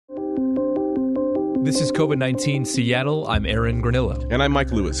This is COVID-19 Seattle. I'm Aaron Granillo. And I'm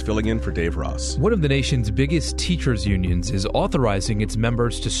Mike Lewis, filling in for Dave Ross. One of the nation's biggest teachers' unions is authorizing its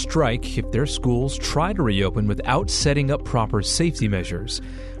members to strike if their schools try to reopen without setting up proper safety measures.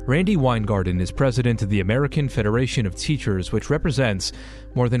 Randy Weingarten is president of the American Federation of Teachers, which represents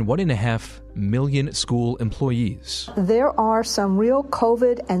more than 1.5 million school employees. There are some real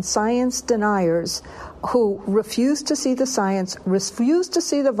COVID and science deniers who refuse to see the science, refuse to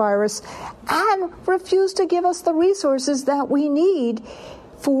see the virus, and refuse to give us the resources that we need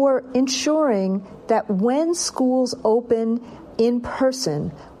for ensuring that when schools open in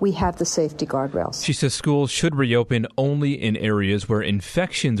person, we have the safety guardrails. She says schools should reopen only in areas where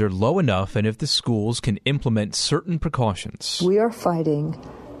infections are low enough and if the schools can implement certain precautions. We are fighting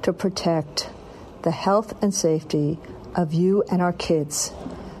to protect the health and safety of you and our kids.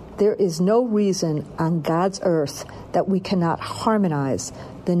 There is no reason on God's earth that we cannot harmonize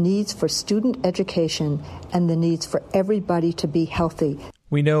the needs for student education and the needs for everybody to be healthy.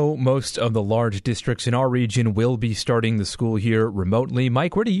 We know most of the large districts in our region will be starting the school year remotely.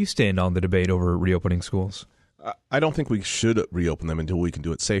 Mike, where do you stand on the debate over reopening schools? I don't think we should reopen them until we can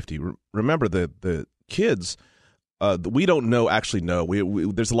do it safely. Remember, the kids, we don't actually know.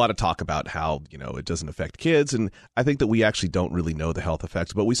 There's a lot of talk about how, it doesn't affect kids, and I think that we actually don't really know the health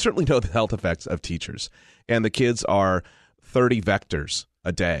effects, but we certainly know the health effects of teachers. And the kids are 30 vectors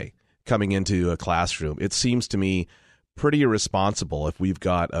a day coming into a classroom. It seems to me pretty irresponsible if we've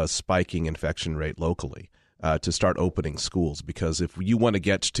got a spiking infection rate locally to start opening schools, because if you want to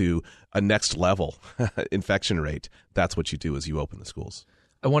get to a next level infection rate, that's what you do is you open the schools.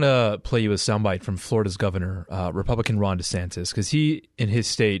 I want to play you a soundbite from Florida's governor, Republican Ron DeSantis, because he, in his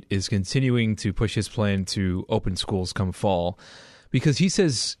state, is continuing to push his plan to open schools come fall, because he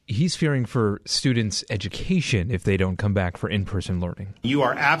says he's fearing for students' education if they don't come back for in-person learning. You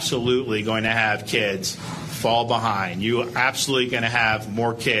are absolutely going to have kids fall behind. You are absolutely going to have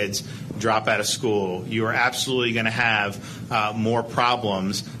more kids drop out of school. You are absolutely going to have more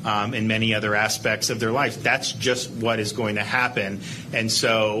problems in many other aspects of their life. That's just what is going to happen. And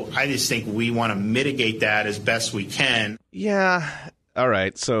so I just think we want to mitigate that as best we can. Yeah. All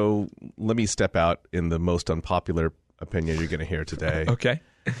right. So let me step out in the most unpopular opinion you're going to hear today. Okay.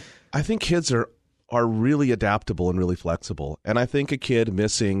 I think kids are really adaptable and really flexible. And I think a kid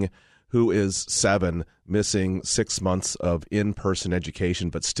who is 7, missing 6 months of in-person education,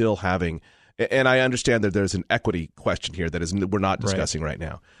 but still having, and I understand that there's an equity question here that we're not discussing right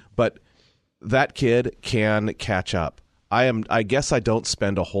now, but that kid can catch up. I guess I don't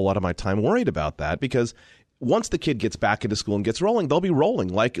spend a whole lot of my time worried about that, because once the kid gets back into school and gets rolling, they'll be rolling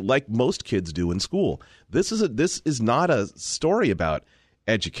like most kids do in school. This is not a story about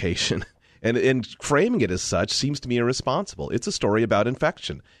education, and framing it as such seems to me irresponsible. It's a story about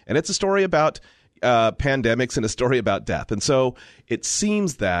infection, and it's a story about pandemics, and a story about death. And so it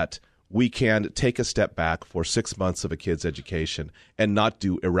seems that we can take a step back for 6 months of a kid's education and not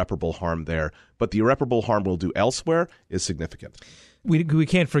do irreparable harm there. But the irreparable harm we'll do elsewhere is significant. We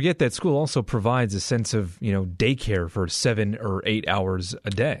can't forget that school also provides a sense of, daycare for 7 or 8 hours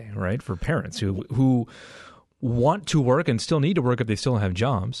a day, right? For parents who want to work and still need to work if they still have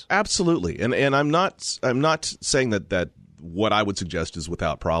jobs. Absolutely. And I'm not saying that what I would suggest is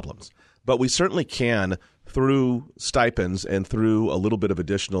without problems. But we certainly can, through stipends and through a little bit of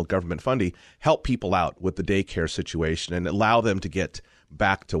additional government funding, help people out with the daycare situation and allow them to get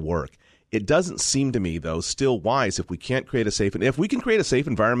back to work. It doesn't seem to me, though, still wise if we can't create if we can create a safe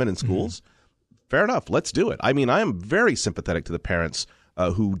environment in schools, fair enough, let's do it. I mean, I am very sympathetic to the parents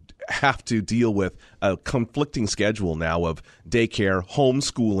who have to deal with a conflicting schedule now of daycare,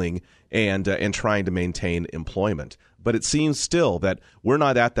 homeschooling, and trying to maintain employment. But it seems still that we're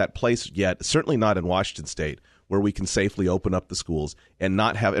not at that place yet, certainly not in Washington State, where we can safely open up the schools and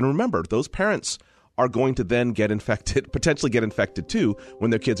not have – and remember, those parents – are going to then potentially get infected too,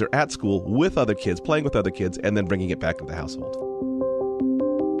 when their kids are at school with other kids, playing with other kids, and then bringing it back into the household.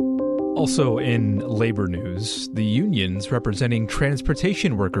 Also in labor news, the unions representing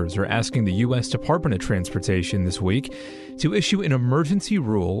transportation workers are asking the U.S. Department of Transportation this week to issue an emergency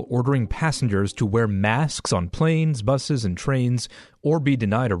rule ordering passengers to wear masks on planes, buses, and trains, or be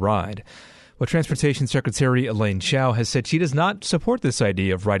denied a ride. Well, Transportation Secretary Elaine Chao has said she does not support this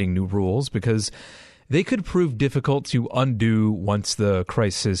idea of writing new rules because they could prove difficult to undo once the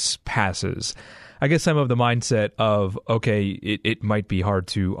crisis passes. I guess I'm of the mindset of, okay, it might be hard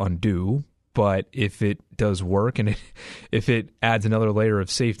to undo, but if it does work and if it adds another layer of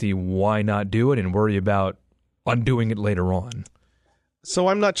safety, why not do it and worry about undoing it later on? So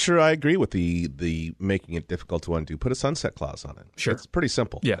I'm not sure I agree with the making it difficult to undo. Put a sunset clause on it. Sure. It's pretty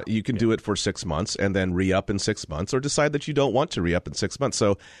simple. Yeah. You can do it for 6 months and then re-up in 6 months, or decide that you don't want to re-up in 6 months.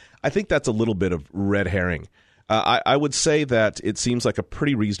 So I think that's a little bit of red herring. I would say that it seems like a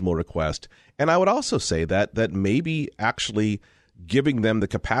pretty reasonable request. And I would also say that maybe actually giving them the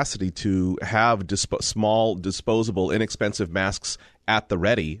capacity to have small, disposable, inexpensive masks at the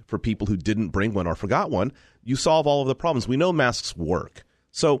ready for people who didn't bring one or forgot one, you solve all of the problems. We know masks work.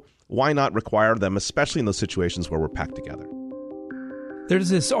 So why not require them, especially in those situations where we're packed together? There's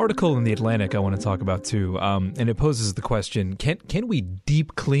this article in The Atlantic I want to talk about too, and it poses the question, can we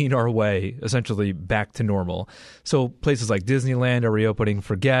deep clean our way essentially back to normal? So places like Disneyland are reopening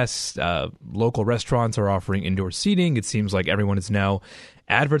for guests. Local restaurants are offering indoor seating. It seems like everyone is now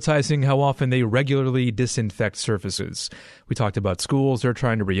advertising how often they regularly disinfect surfaces. We talked about schools. They're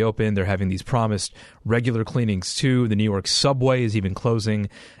trying to reopen. They're having these promised regular cleanings too. The New York subway is even closing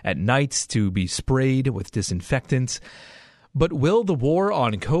at nights to be sprayed with disinfectants. But will the war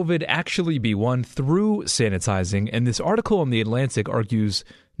on COVID actually be won through sanitizing? And this article in The Atlantic argues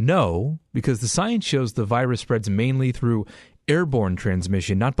no, because the science shows the virus spreads mainly through airborne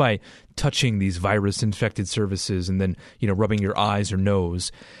transmission, not by touching these virus-infected surfaces and then, rubbing your eyes or nose.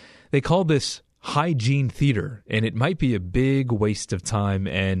 They call this hygiene theater, and it might be a big waste of time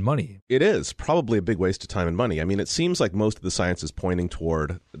and money. It is probably a big waste of time and money. I mean, it seems like most of the science is pointing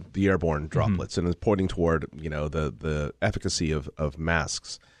toward the airborne droplets and is pointing toward, the efficacy of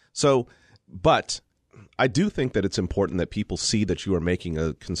masks. So, but I do think that it's important that people see that you are making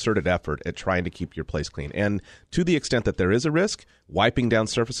a concerted effort at trying to keep your place clean. And to the extent that there is a risk, wiping down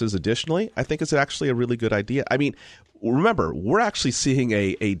surfaces additionally, I think is actually a really good idea. I mean, remember, we're actually seeing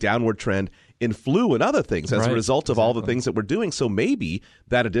a downward trend in flu and other things as a result of all the things that we're doing. So maybe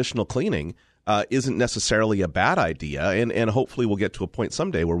that additional cleaning isn't necessarily a bad idea. And hopefully we'll get to a point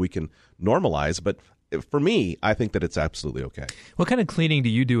someday where we can normalize. But for me, I think that it's absolutely okay. What kind of cleaning do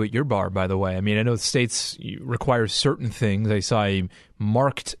you do at your bar, by the way? I mean, I know states require certain things. I saw a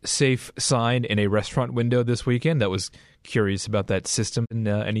marked safe sign in a restaurant window this weekend. That was curious about that system and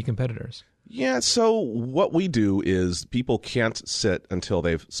any competitors. Yeah, so what we do is people can't sit until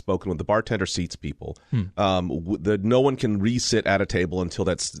they've spoken with the bartender. Seats people. No one can re-sit at a table until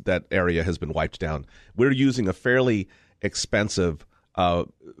that area has been wiped down. We're using a fairly expensive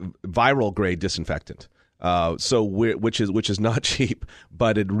viral grade disinfectant, which is not cheap,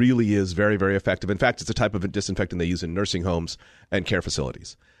 but it really is very, very effective. In fact, it's a type of disinfectant they use in nursing homes and care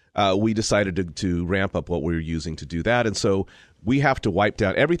facilities. We decided to ramp up what we were using to do that, and so we have to wipe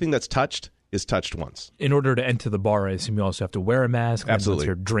down everything that's touched. Is touched once. In order to enter the bar, I assume you also have to wear a mask. Absolutely. Once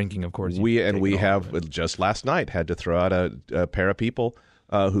you're drinking, of course. We have just last night had to throw out a pair of people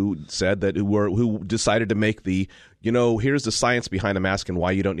who said that who decided to make the here's the science behind a mask and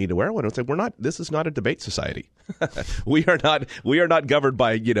why you don't need to wear one. And we're not. This is not a debate society. We are not governed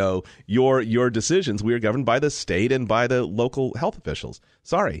by your decisions. We are governed by the state and by the local health officials.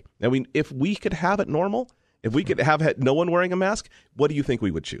 Sorry. I mean, if we could have it normal, if we could have no one wearing a mask, what do you think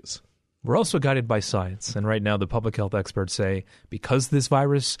we would choose? We're also guided by science, and right now the public health experts say because this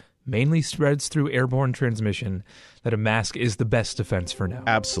virus mainly spreads through airborne transmission, that a mask is the best defense for now.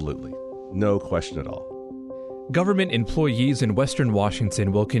 Absolutely. No question at all. Government employees in Western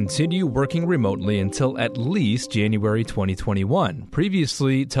Washington will continue working remotely until at least January 2021.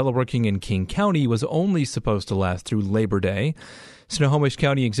 Previously, teleworking in King County was only supposed to last through Labor Day. Snohomish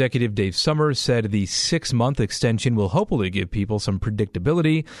County Executive Dave Summers said the 6-month extension will hopefully give people some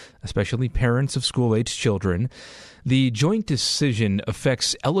predictability, especially parents of school-aged children. The joint decision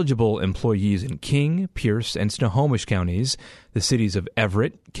affects eligible employees in King, Pierce, and Snohomish counties, the cities of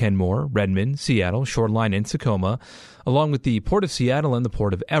Everett, Kenmore, Redmond, Seattle, Shoreline, and Tacoma, along with the Port of Seattle and the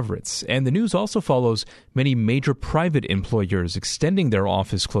Port of Everett. And the news also follows many major private employers extending their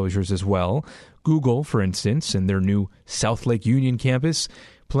office closures as well. Google, for instance, in their new South Lake Union campus,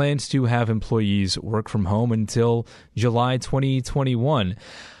 plans to have employees work from home until July 2021.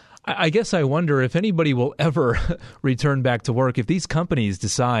 I guess I wonder if anybody will ever return back to work. If these companies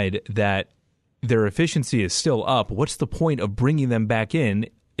decide that their efficiency is still up, what's the point of bringing them back in?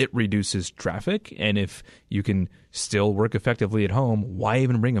 It reduces traffic, and if you can still work effectively at home, why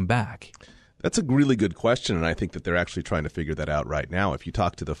even bring them back? That's a really good question, and I think that they're actually trying to figure that out right now. If you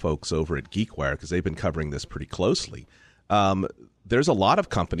talk to the folks over at GeekWire, because they've been covering this pretty closely, there's a lot of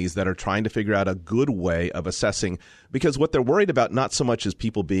companies that are trying to figure out a good way of assessing, because what they're worried about not so much is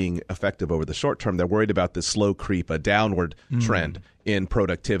people being effective over the short term. They're worried about this slow creep, a downward trend in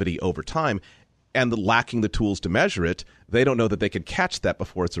productivity over time. and lacking the tools to measure it, they don't know that they could catch that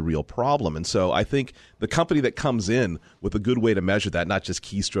before it's a real problem. And so I think the company that comes in with a good way to measure that, not just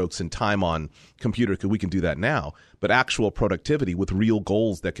keystrokes and time on computer, because we can do that now, but actual productivity with real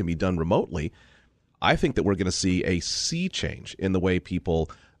goals that can be done remotely, I think that we're going to see a sea change in the way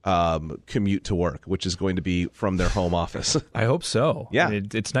people commute to work, which is going to be from their home office. I hope so. Yeah.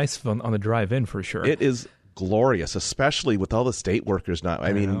 It's nice on the drive in for sure. It is glorious, especially with all the state workers now.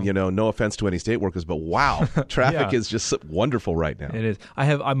 I mean, no offense to any state workers, but wow, traffic is just wonderful right now. It is. I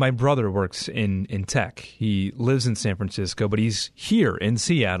have my brother works in tech. He lives in San Francisco, but he's here in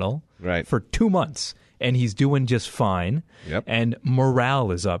Seattle for 2 months, and he's doing just fine. Yep. And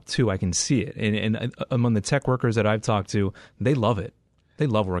morale is up too. I can see it. And among the tech workers that I've talked to, they love it. They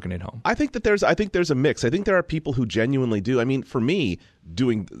love working at home. I think there's a mix. I think there are people who genuinely do. I mean, for me,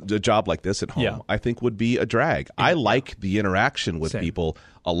 doing a job like this at home, I think would be a drag. Yeah. I like the interaction with people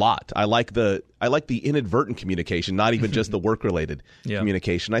a lot. I like the inadvertent communication, not even just the work-related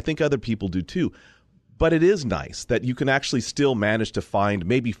communication. I think other people do too. But it is nice that you can actually still manage to find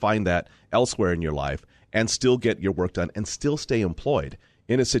that elsewhere in your life and still get your work done and still stay employed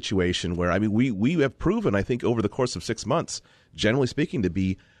in a situation where, I mean, we have proven, I think, over the course of 6 months, generally speaking, to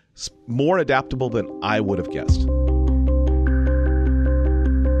be more adaptable than I would have guessed.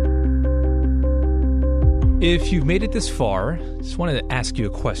 If you've made it this far, just wanted to ask you a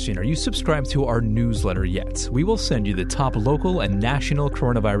question. Are you subscribed to our newsletter yet? We will send you the top local and national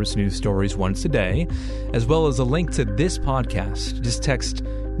coronavirus news stories once a day, as well as a link to this podcast. Just text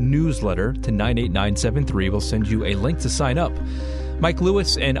newsletter to 98973. We'll send you a link to sign up. Mike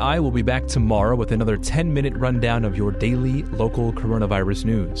Lewis and I will be back tomorrow with another 10-minute rundown of your daily local coronavirus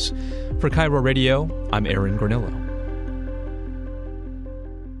news. For Cairo Radio, I'm Aaron Granillo.